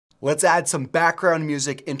Let's add some background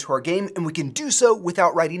music into our game, and we can do so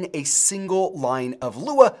without writing a single line of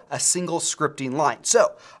Lua, a single scripting line.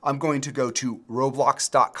 So I'm going to go to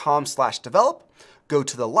roblox.com/develop, go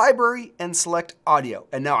to the library and select audio.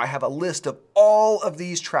 And now I have a list of all of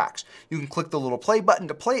these tracks. You can click the little play button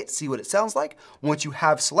to play it, see what it sounds like. Once you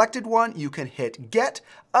have selected one, you can hit get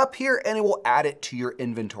up here and it will add it to your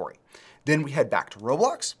inventory. Then we head back to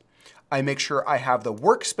Roblox. I make sure I have the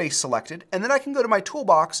workspace selected, and then I can go to my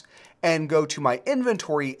toolbox and go to my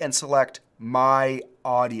inventory and select my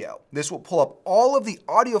audio. This will pull up all of the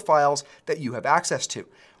audio files that you have access to.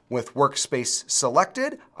 With workspace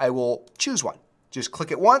selected, I will choose one. Just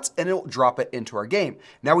click it once and it'll drop it into our game.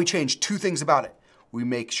 Now we change two things about it. We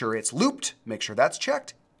make sure it's looped, make sure that's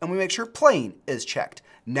checked, and we make sure playing is checked.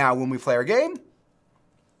 Now when we play our game,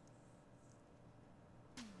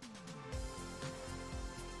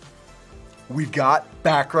 we've got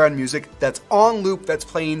background music that's on loop, that's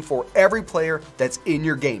playing for every player that's in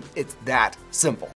your game. It's that simple.